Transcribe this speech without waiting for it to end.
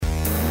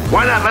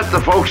Why not let the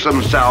folks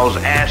themselves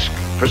ask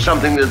for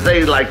something that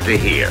they like to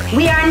hear?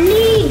 We are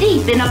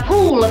knee-deep in a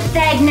pool of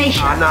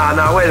stagnation.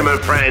 No, wait a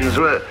minute, friends.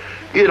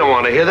 You don't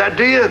want to hear that,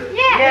 do you?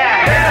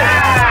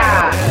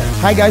 Yeah.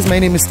 Hi guys, my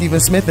name is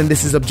Stephen Smith and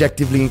this is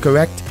Objectively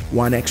Incorrect,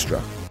 One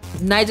Extra.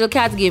 Nigel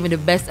Katz gave me the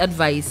best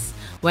advice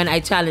when I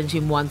challenged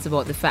him once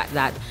about the fact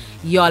that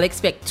y'all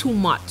expect too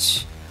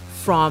much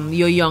from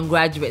your young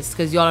graduates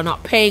because y'all are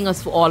not paying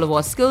us for all of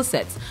our skill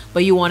sets,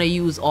 but you want to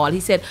use all. He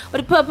said, but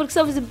the public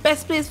service is the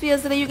best place for you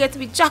so that you get to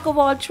be jack of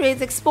all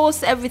trades,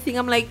 exposed to everything.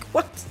 I'm like,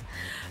 what?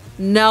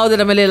 Now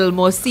that I'm a little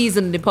more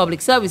seasoned in the public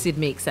service, it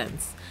makes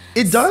sense.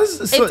 It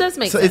does? It does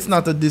make sense. So it's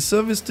not a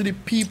disservice to the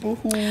people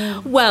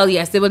who... Well,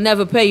 yes, they will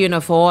never pay you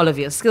enough for all of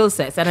your skill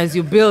sets. And as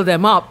you build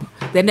them up,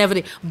 they never...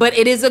 But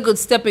it is a good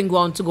stepping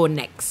ground to go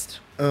next.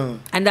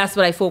 And that's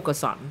what I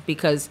focus on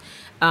because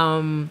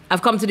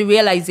I've come to the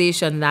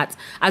realization that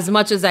as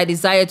much as I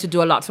desire to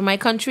do a lot for my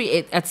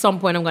country, at some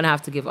point I'm going to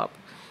have to give up.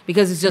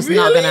 Because it's just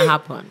not going to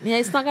happen. Yeah,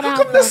 it's not going to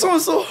happen. How come that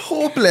sounds so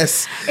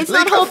hopeless? It's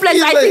not hopeless.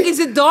 I think it's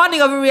the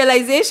dawning of a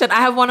realization. I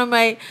have one of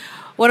my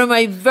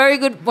very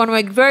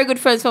good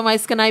friends from my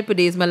Sniper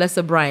days,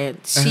 Melissa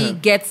Bryant. She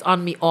gets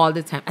on me all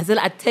the time. I said,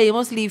 I tell you, you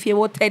must leave here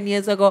about 10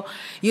 years ago.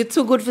 You're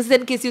too good for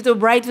St. Kitts. You're too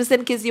bright for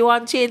St. Kitts. You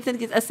want change St.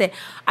 Kitts. I say,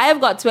 I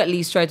have got to at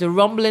least try to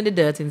rumble in the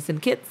dirt in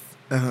St. Kitts.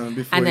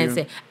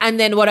 And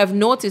then what I've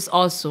noticed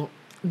also,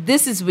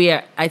 this is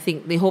where I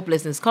think the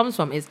hopelessness comes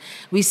from, is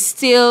we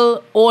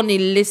still only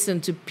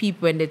listen to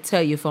people when they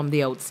tell you from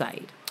the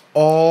outside.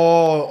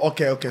 Oh,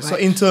 okay. Right. So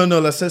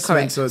internal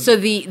assessment. Correct. So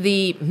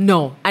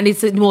no, and it's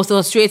the most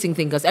frustrating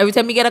thing because every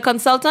time you get a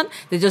consultant,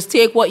 they just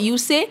take what you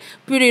say,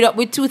 put it up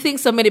with two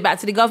things, submit it back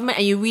to the government,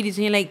 and you read it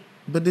and you're like,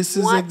 but this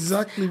is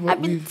exactly what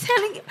I've been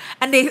telling you.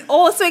 And they're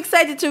all so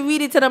excited to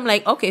read it, and I'm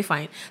like, okay,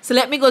 fine. So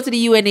let me go to the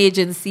UN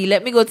agency,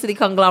 let me go to the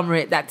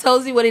conglomerate that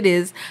tells you what it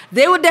is.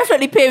 They would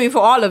definitely pay me for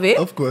all of it.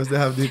 Of course, they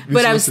have the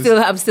resources.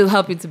 But I'm still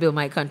helping to build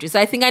my country. So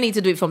I think I need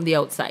to do it from the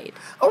outside.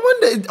 I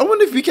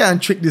wonder if we can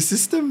trick the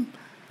system.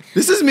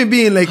 This is me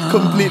being like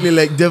completely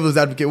like devil's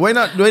advocate. Why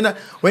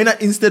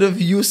not instead of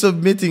you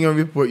submitting a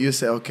report, you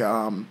say, okay,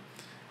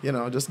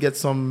 just get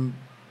some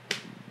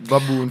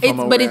baboon from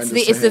away. But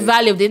it's the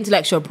value of the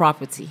intellectual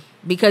property.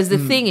 Because the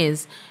thing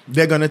is,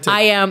 they're gonna take.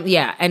 I am,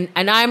 and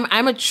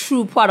I'm a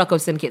true product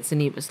of St. Kitts and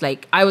Nevis.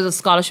 Like I was a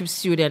scholarship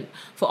student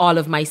for all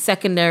of my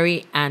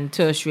secondary and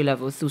tertiary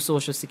levels through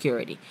Social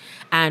Security.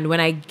 And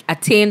when I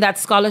attained that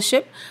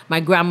scholarship, my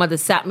grandmother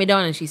sat me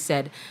down and she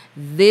said,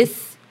 the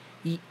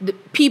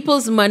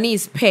people's money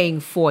is paying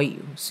for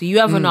you, so you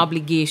have an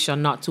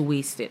obligation not to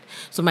waste it.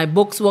 So my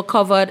books were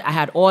covered. I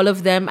had all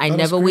of them. I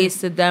never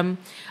wasted them.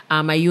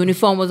 My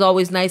uniform was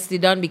always nicely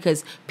done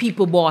because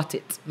people bought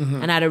it,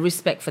 and I had a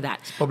respect for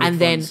that. And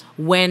then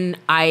when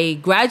I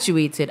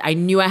graduated, I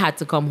knew I had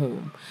to come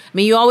home. I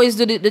mean, you always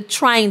do the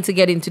trying to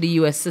get into the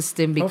U.S.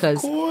 system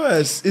because, of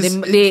course,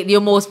 your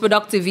most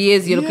productive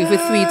years, you're looking for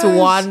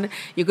 3-1.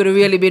 You could have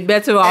really been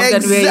better off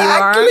than where you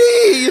are.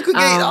 Exactly, you could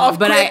get off.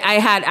 But I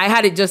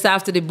had it just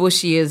after the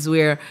Bush years,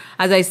 where,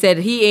 as I said,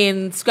 he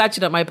ain't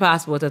scratching up my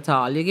passport at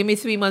all. You give me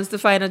 3 months to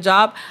find a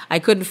job. I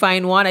couldn't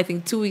find one. I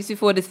think 2 weeks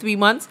before the 3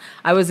 months,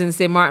 I was in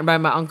St. Martin by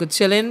my uncle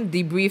chilling,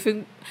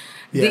 debriefing.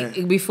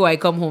 Before I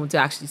come home to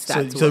actually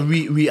start to work. So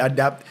we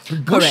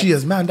adapt. Bush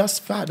years, man, that's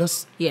fat.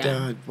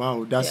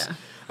 Wow, that's... Yeah.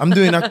 I'm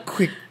doing a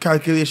quick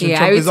calculation. Yeah,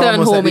 Trump I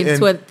returned home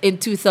in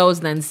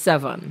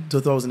 2007.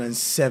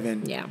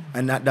 2007. Yeah.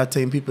 And at that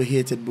time, people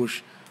hated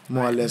Bush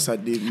more or less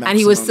at the maximum. And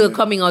he was still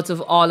coming out of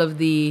all of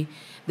the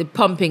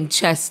pumping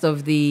chest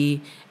of the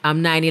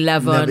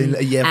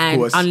 9/11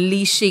 and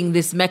unleashing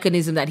this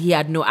mechanism that he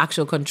had no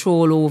actual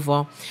control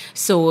over.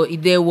 So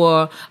there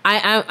were...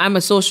 I'm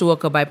a social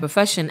worker by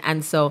profession,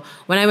 and so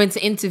when I went to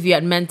interview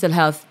at mental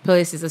health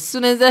places, as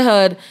soon as I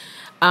heard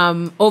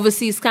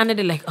overseas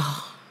Canada, like,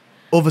 oh...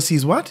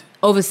 Overseas what?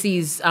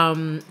 Overseas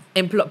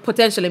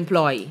potential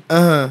employee.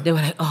 They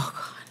were like, oh,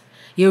 God,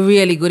 you're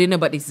really good,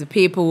 but it's the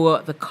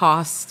paperwork, the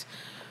cost,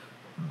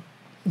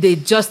 the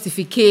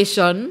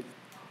justification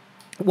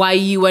why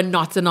you are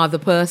not another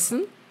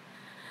person.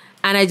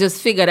 And I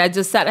just figured, I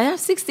have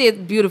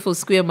 68 beautiful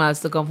square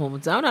miles to come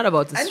home. So I'm not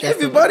about to stress. And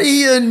everybody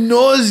here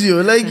knows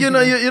you. Like, you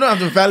don't have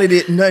to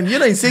validate none. You're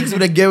not in sync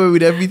with a get away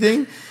with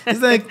everything.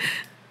 It's like,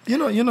 you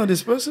know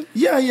this person?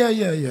 Yeah.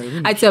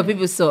 I tell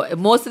people so.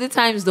 Most of the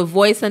times, the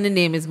voice and the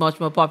name is much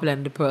more popular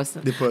than the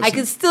person. I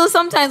can still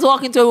sometimes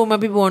walk into a room and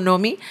people won't know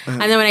me.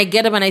 And then when I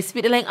get up and I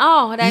speak, they're like,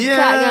 oh, that's Clark.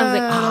 And I was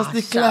like, oh,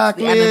 the Clark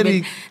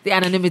lady. The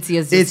anonymity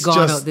has just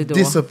gone out the door.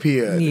 It's just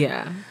disappeared.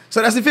 Yeah.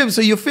 So that's the favorite.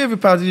 So your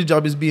favorite part of your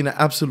job is being an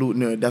absolute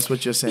nerd. That's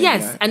what you're saying.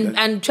 Yes, right?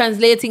 and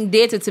translating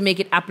data to make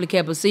it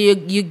applicable. So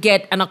you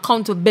get an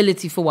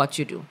accountability for what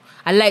you do.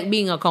 I like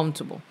being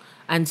accountable.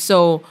 And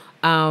so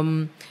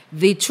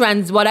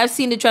what I've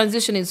seen the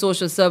transition in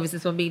social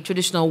services from being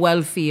traditional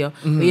welfare,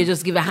 where you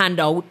just give a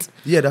handout.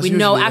 Yeah, that's we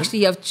now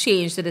actually have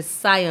changed to the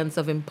science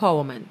of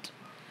empowerment.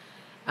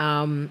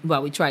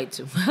 Well, we tried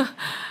to.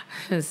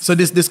 So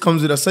this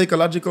comes with a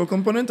psychological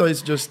component, or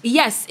it's just...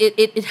 Yes,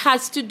 it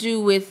has to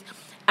do with...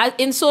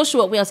 in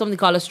social work, we have something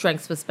called a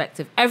strengths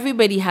perspective.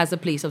 Everybody has a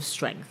place of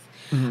strength.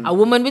 A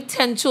woman with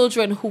 10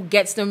 children who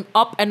gets them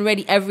up and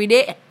ready every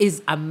day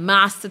is a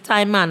master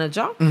time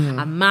manager,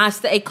 a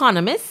master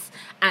economist,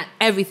 and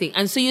everything.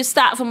 And so you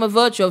start from a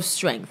virtue of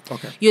strength.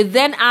 Okay. You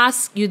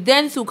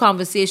then through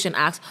conversation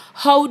ask,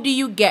 how do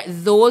you get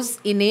those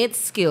innate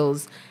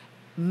skills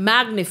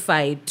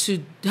magnified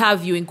to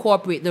have you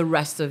incorporate the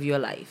rest of your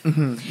life?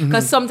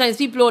 Because sometimes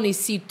people only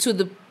see to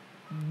the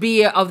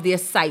bare of their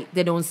sight,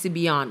 they don't see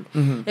beyond.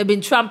 They've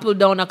been trampled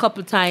down a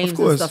couple times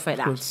and stuff like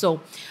that.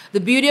 So the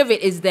beauty of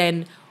it is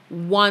then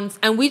once,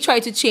 and we try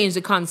to change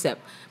the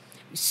concept.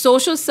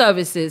 Social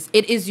services,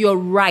 it is your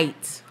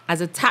right as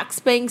a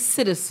tax-paying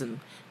citizen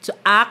to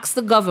ask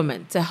the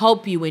government to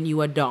help you when you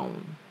are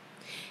down.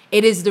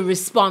 It is the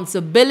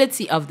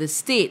responsibility of the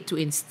state to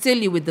instill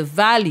you with the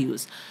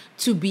values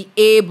to be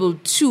able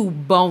to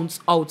bounce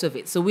out of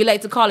it. So we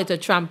like to call it a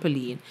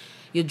trampoline.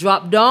 You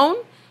drop down,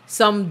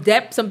 some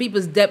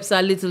people's depths are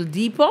a little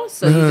deeper,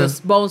 so you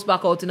just bounce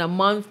back out in a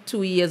month,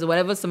 2 years, or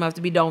whatever. Some have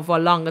to be down for a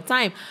longer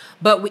time.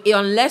 But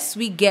unless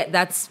we get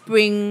that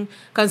spring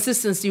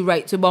consistency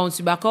right to bounce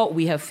you back out,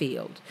 we have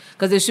failed.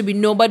 Because there should be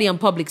nobody on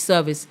public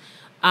service.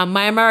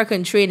 My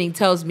American training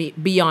tells me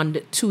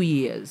beyond 2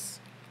 years.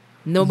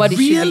 Nobody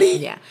Really? should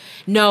be. Yeah.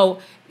 No,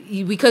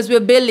 because we're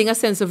building a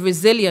sense of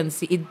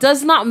resiliency. It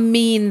does not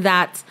mean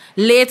that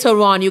later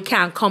on you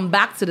can't come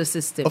back to the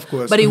system. Of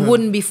course. But it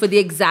wouldn't be for the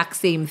exact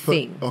same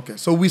thing. Okay,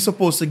 so we're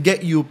supposed to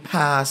get you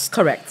past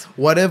Correct.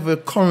 whatever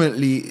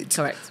currently.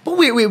 Correct. But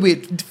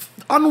wait.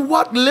 On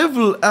what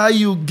level are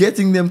you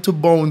getting them to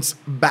bounce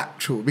back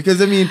through? Because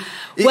I mean,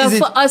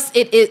 For us,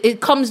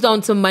 it comes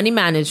down to money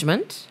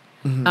management,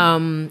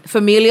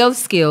 familial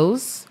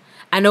skills,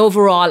 and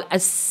overall a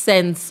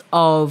sense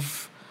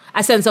of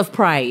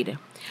pride.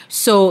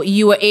 So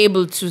you are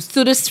able to,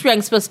 through the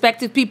strengths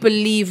perspective, people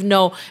leave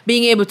now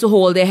being able to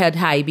hold their head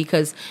high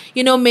because,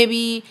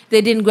 maybe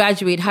they didn't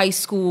graduate high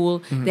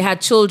school, they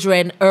had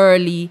children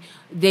early,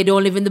 they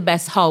don't live in the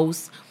best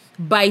house.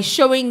 By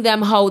showing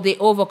them how they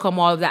overcome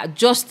all of that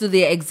just to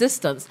their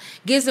existence,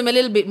 gives them a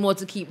little bit more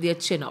to keep their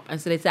chin up. And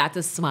so they start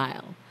to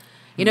smile.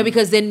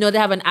 Because they know they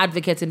have an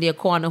advocate in their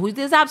corner who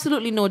there's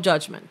absolutely no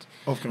judgment.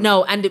 Okay.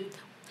 No, and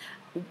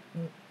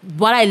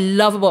what I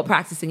love about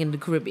practicing in the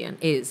Caribbean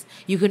is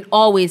you can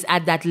always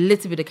add that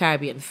little bit of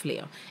Caribbean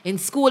flair. In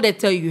school, they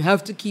tell you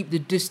have to keep the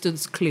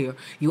distance clear.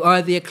 You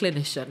are their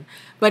clinician.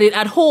 But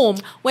at home,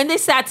 when they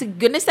start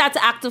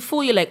to act a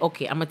fool, you're like,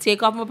 okay, I'm going to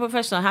take off my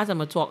professional hat. I'm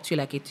going to talk to you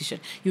like a teacher.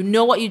 You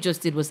know what you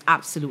just did was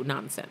absolute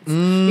nonsense.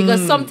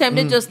 Because sometimes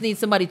they just need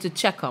somebody to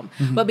check them.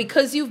 But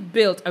because you've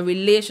built a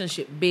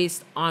relationship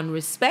based on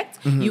respect,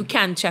 you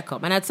can check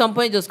them. And at some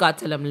point, you just got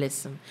to tell them,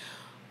 listen,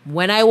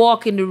 when I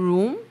walk in the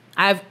room,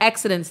 I have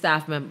excellent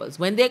staff members.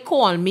 When they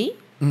call me,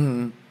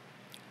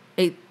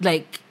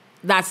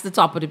 that's the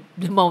top of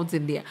the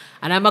mountain there.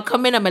 And I'm going to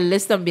come in, I'm going to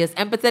list them, be as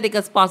empathetic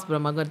as possible.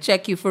 I'm going to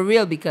check you for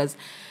real because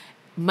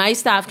my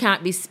staff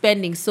can't be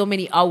spending so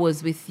many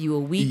hours with you a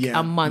week,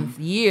 a month,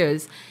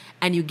 years.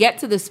 And you get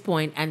to this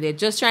point and they're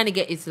just trying to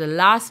get you to the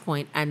last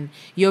point and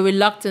your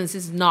reluctance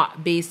is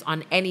not based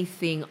on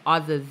anything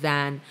other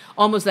than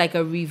almost like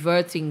a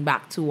reverting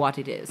back to what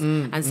it is.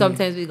 And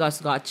sometimes we got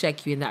to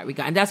check you in that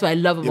regard. And that's what I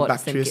love about the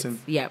St.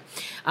 Kitts. Yeah.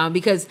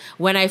 Because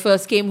when I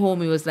first came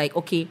home, it was like,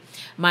 okay,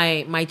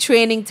 my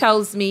training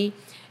tells me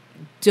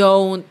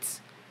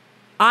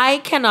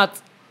I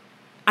cannot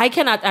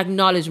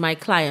acknowledge my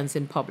clients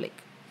in public.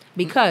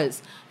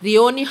 Because the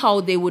only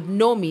how they would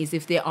know me is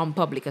if they're on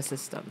public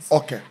assistance.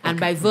 Okay. And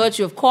by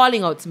virtue of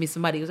calling out to me,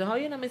 somebody goes, how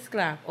you know Miss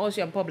Clark? Oh,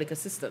 she's on public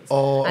assistance.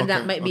 Oh, and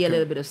that might be a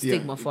little bit of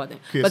stigma for them.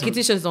 But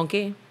Kittians don't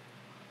care.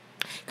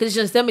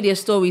 Kittians tell me their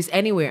stories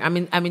anywhere. I'm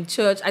in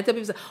church. I tell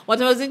people, one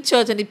time I was in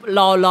church and the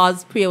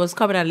Lord's Prayer was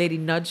coming and a lady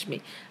nudged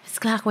me. Miss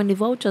Clark, when the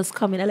vouchers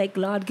come in, I like,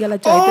 Lord, girl, I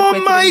try to pray.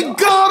 Oh my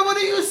God, what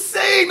are you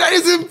saying? That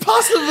is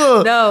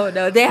impossible.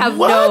 No, they have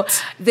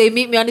What? they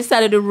meet me on the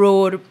side of the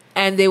road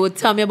and they would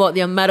tell me about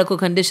their medical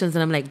conditions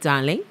and I'm like,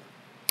 darling,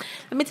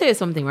 let me tell you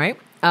something, right?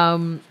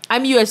 I'm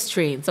US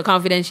trained, so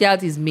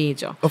confidentiality is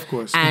major. Of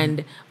course.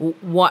 And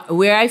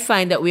where I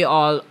find that we're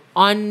all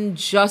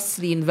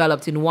unjustly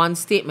enveloped in one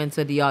statement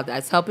or the other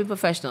as helping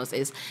professionals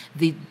is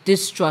the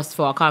distrust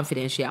for our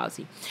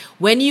confidentiality.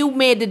 When you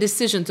made the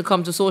decision to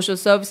come to social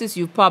services,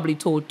 you've probably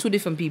told two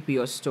different people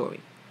your story,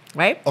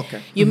 right?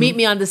 Okay. You meet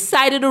me on the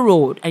side of the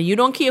road and you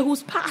don't care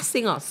who's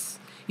passing us.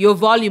 Your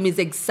volume is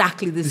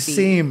exactly the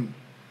same.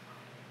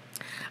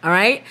 All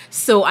right?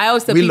 So I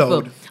always tell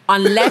people,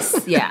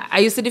 unless, I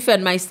used to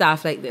defend my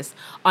staff like this.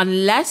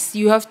 Unless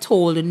you have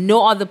told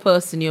no other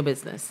person your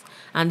business,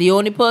 and the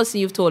only person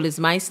you've told is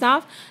my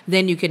staff,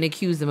 then you can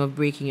accuse them of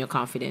breaking your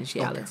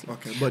confidentiality.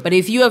 Okay. But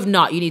if you have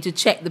not, you need to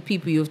check the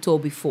people you've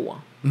told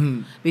before.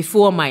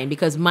 Before mine,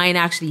 because mine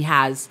actually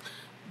has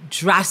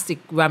drastic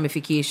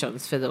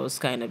ramifications for those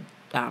kind of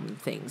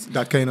things.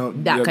 That kind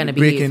of breaking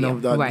behavior.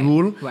 Of that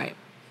rule.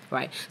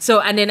 Right.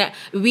 So, and then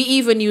we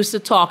even used to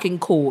talk in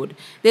code.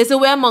 There's a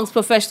way amongst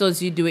professionals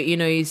you do it,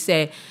 you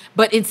say,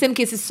 but in some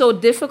cases it's so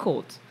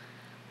difficult.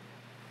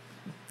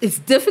 it's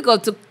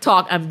difficult to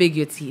talk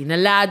ambiguity. In a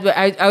lad,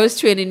 I was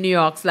trained in New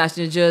York /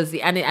 New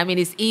Jersey, and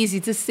it's easy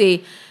to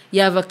say you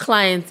have a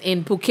client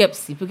in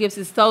Poughkeepsie. Poughkeepsie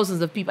is thousands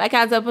of people. I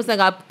can't tell a person I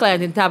got a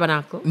client in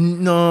Tabernacle.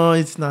 No,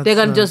 it's not. They're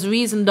going to just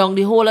reason down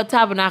the whole of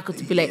Tabernacle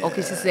to be like,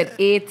 okay, she said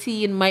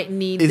 18 might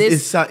need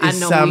this. It's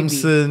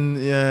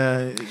Samson,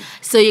 yeah.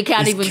 So you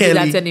can't It's even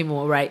Kelly. do that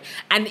anymore, right?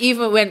 And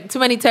even when, too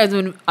many times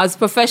when as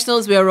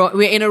professionals,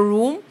 we're in a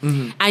room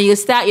and you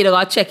start,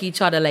 gotta check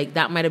each other, like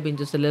that might have been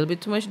just a little bit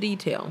too much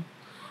detail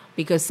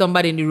because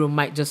somebody in the room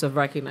might just have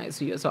recognized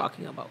who you're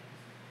talking about.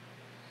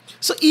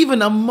 So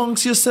even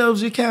amongst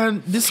yourselves, you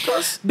can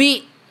discuss?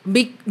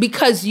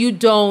 Because you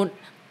don't,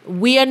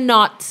 we are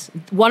not,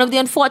 one of the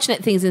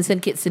unfortunate things in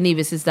St. Kitts and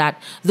Nevis is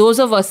that those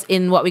of us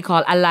in what we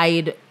call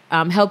allied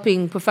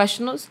helping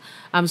professionals,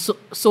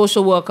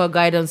 social worker,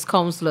 guidance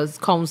counselors,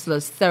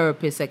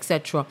 therapists,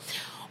 etc.,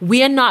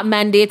 we are not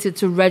mandated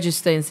to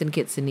register in St.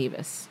 Kitts and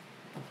Nevis.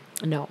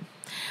 No.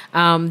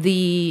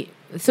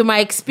 So my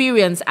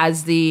experience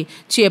as the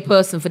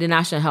chairperson for the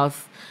National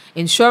Health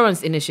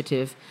Insurance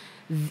Initiative,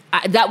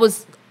 that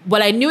was,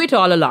 well, I knew it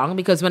all along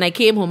because when I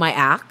came home, I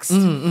asked.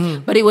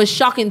 But it was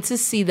shocking to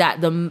see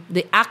that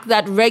the act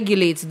that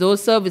regulates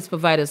those service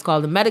providers,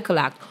 called the Medical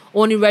Act,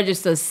 only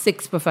registers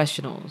 6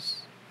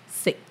 professionals.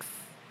 6.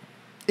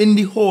 In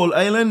the whole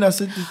island, that's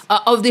it.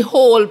 Of the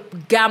whole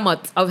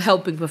gamut of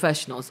helping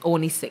professionals,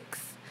 only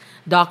 6.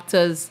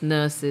 Doctors,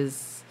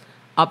 nurses,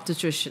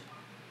 obstetrician,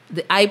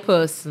 the eye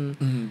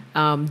person,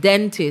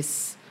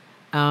 dentist,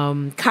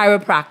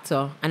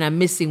 chiropractor, and I'm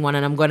missing one,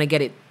 and I'm going to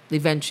get it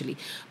eventually.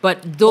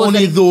 But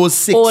those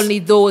 6. Only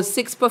those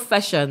 6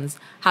 professions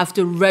have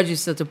to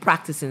register to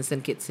practice in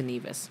St. Kitts and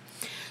Nevis.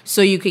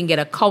 So you can get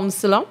a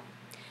counselor,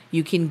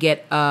 you can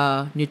get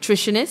a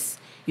nutritionist,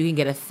 you can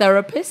get a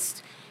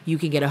therapist, you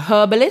can get a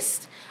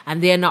herbalist,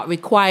 and they're not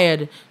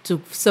required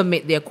to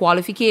submit their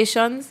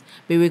qualifications,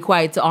 be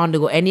required to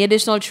undergo any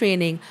additional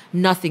training,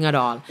 nothing at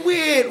all.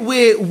 Wait.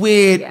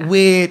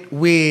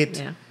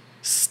 Yeah.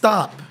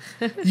 Stop.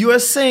 You are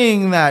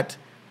saying that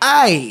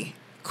I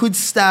could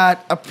start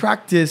a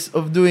practice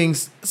of doing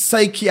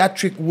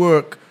psychiatric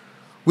work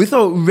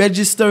without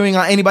registering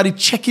or anybody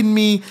checking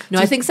me? No,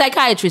 I think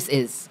psychiatrist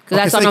is.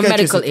 Because that's on a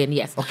medical in,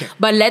 yes. Okay.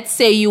 But let's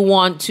say you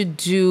want to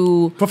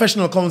do...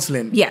 Professional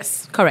counseling.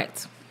 Yes,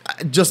 correct.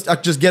 I just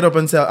get up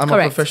and say I'm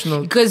correct. a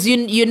professional. Because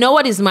you know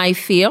what is my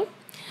fear?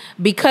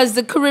 Because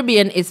the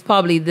Caribbean is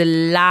probably the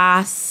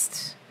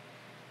last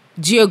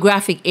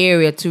geographic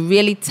area to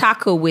really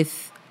tackle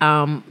with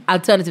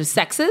alternative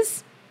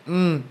sexes.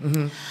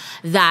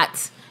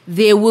 That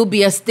there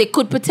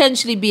could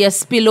potentially be a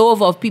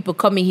spillover of people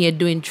coming here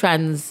doing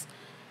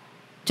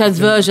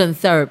transversion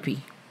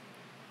therapy.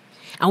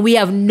 And we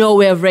have no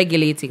way of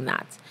regulating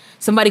that.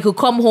 Somebody could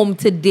come home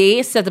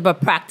today, set up a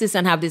practice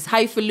and have this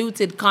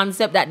highfalutin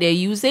concept that they're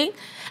using,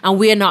 and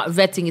we're not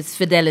vetting its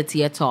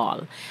fidelity at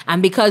all.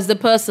 And because the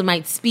person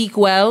might speak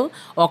well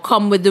or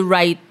come with the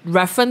right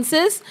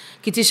references,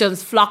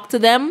 Kittitians flock to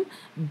them,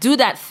 do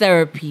that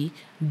therapy,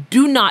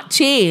 do not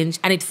change,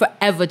 and it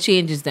forever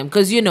changes them.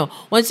 Because,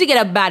 once you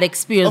get a bad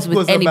experience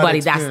with anybody,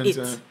 that's it.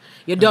 Yeah.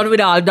 You're done with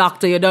all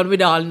doctor, you're done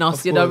with all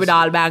nurse, you're done with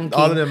all banking.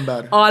 All of them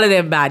bad. All of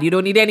them bad. You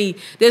don't need any,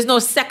 there's no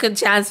second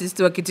chances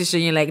to a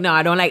Kittitian. You're like, no,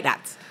 I don't like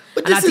that.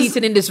 But I'm not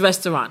eating in this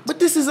restaurant. But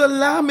this is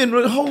alarming.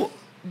 Isn't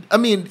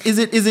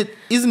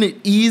it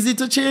easy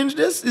to change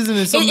this? Isn't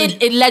it something?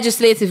 It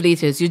legislatively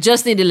it is. You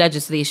just need the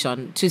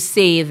legislation to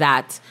say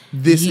that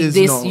you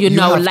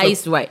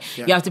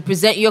have to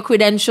present your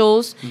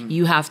credentials.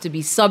 You have to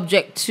be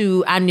subject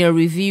to annual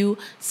review.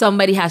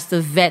 Somebody has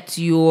to vet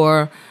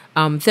your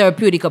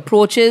therapeutic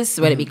approaches,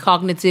 whether it be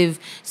cognitive,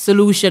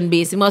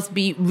 solution-based. It must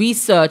be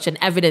research and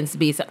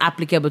evidence-based and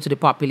applicable to the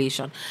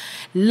population.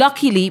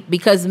 Luckily,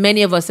 because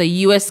many of us are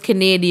US,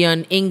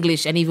 Canadian,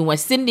 English, and even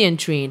West Indian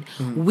trained,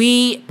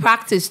 we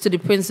practice to the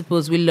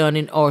principles we learn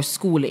in our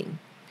schooling.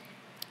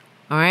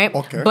 All right?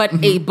 Okay.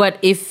 But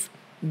if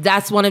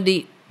that's one of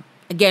the,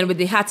 again, with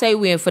the hat I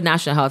wear for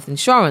National Health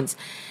Insurance,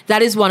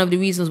 that is one of the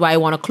reasons why I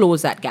want to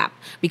close that gap.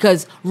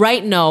 Because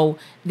right now,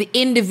 the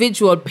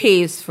individual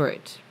pays for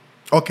it.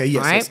 Okay,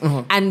 yes. Right?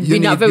 Yes. And we're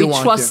not very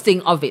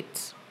trusting of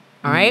it.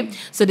 All right?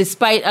 So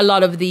despite a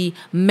lot of the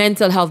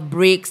mental health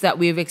breaks that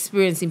we've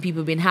experienced in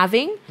people been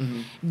having,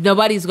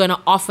 nobody's going to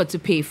offer to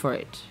pay for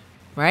it.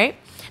 Right?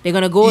 They're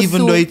going to go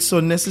Even though it's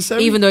so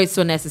necessary? Even though it's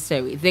so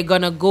necessary. They're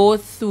going to go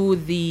through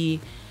the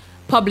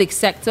public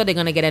sector. They're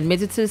going to get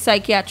admitted to the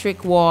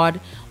psychiatric ward.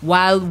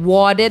 While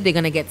warded, they're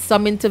going to get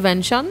some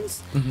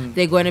interventions.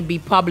 They're going to be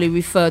probably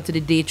referred to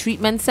the day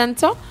treatment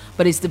center.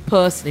 But it's the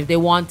person, if they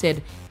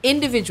wanted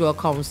individual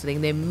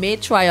counseling, they may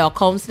try our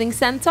counseling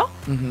center.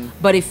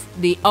 But if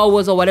the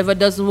hours or whatever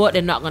doesn't work,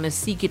 they're not going to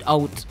seek it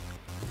out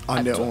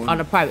on their own. On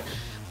a private.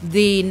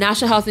 The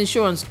National Health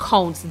Insurance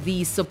counts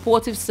these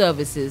supportive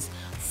services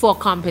for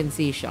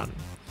compensation.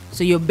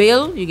 So your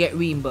bill, you get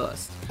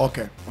reimbursed.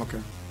 Okay.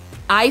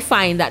 I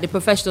find that the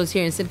professionals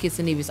here in St. Kitts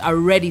and Nevis are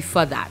ready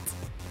for that.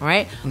 All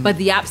right? But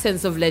the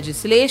absence of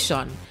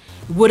legislation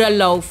would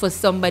allow for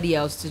somebody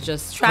else to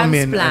just Come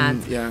in and,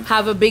 transplant, yeah.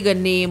 have a bigger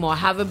name or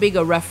have a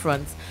bigger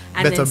reference,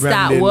 and Better then start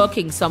branding.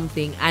 working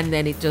something, and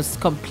then it just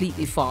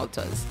completely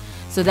falters.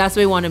 So that's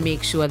why we want to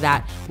make sure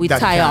that we That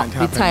tie can't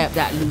up happen.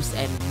 that loose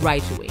end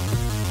right away.